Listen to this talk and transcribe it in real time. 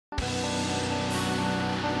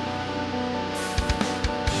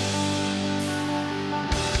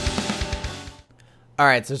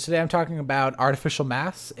Alright, so today I'm talking about artificial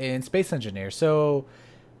mass in Space Engineer. So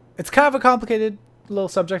it's kind of a complicated little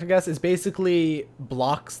subject, I guess. It's basically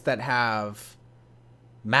blocks that have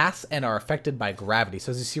mass and are affected by gravity. So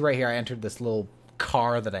as you see right here, I entered this little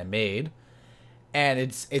car that I made. And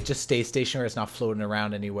it just stays stationary. It's not floating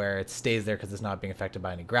around anywhere. It stays there because it's not being affected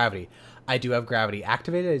by any gravity. I do have gravity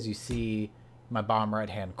activated, as you see in my bottom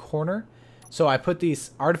right-hand corner. So I put these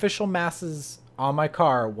artificial masses on my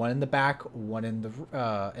car, one in the back, one in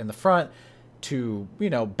the front, to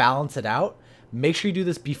balance it out. Make sure you do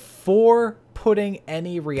this before putting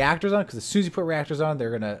any reactors on, because as soon as you put reactors on,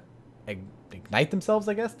 they're gonna ignite themselves.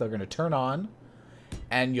 I guess they're gonna turn on,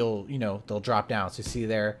 and they'll drop down. So you see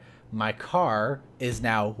there, my car is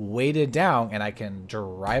now weighted down, and I can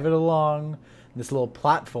drive it along this little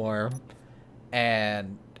platform,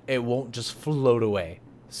 and it won't just float away.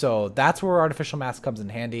 So that's where artificial mass comes in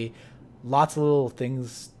handy. Lots of little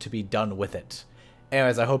things to be done with it.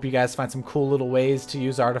 Anyways, I hope you guys find some cool little ways to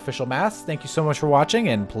use artificial mass. Thank you so much for watching,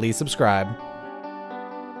 and please subscribe.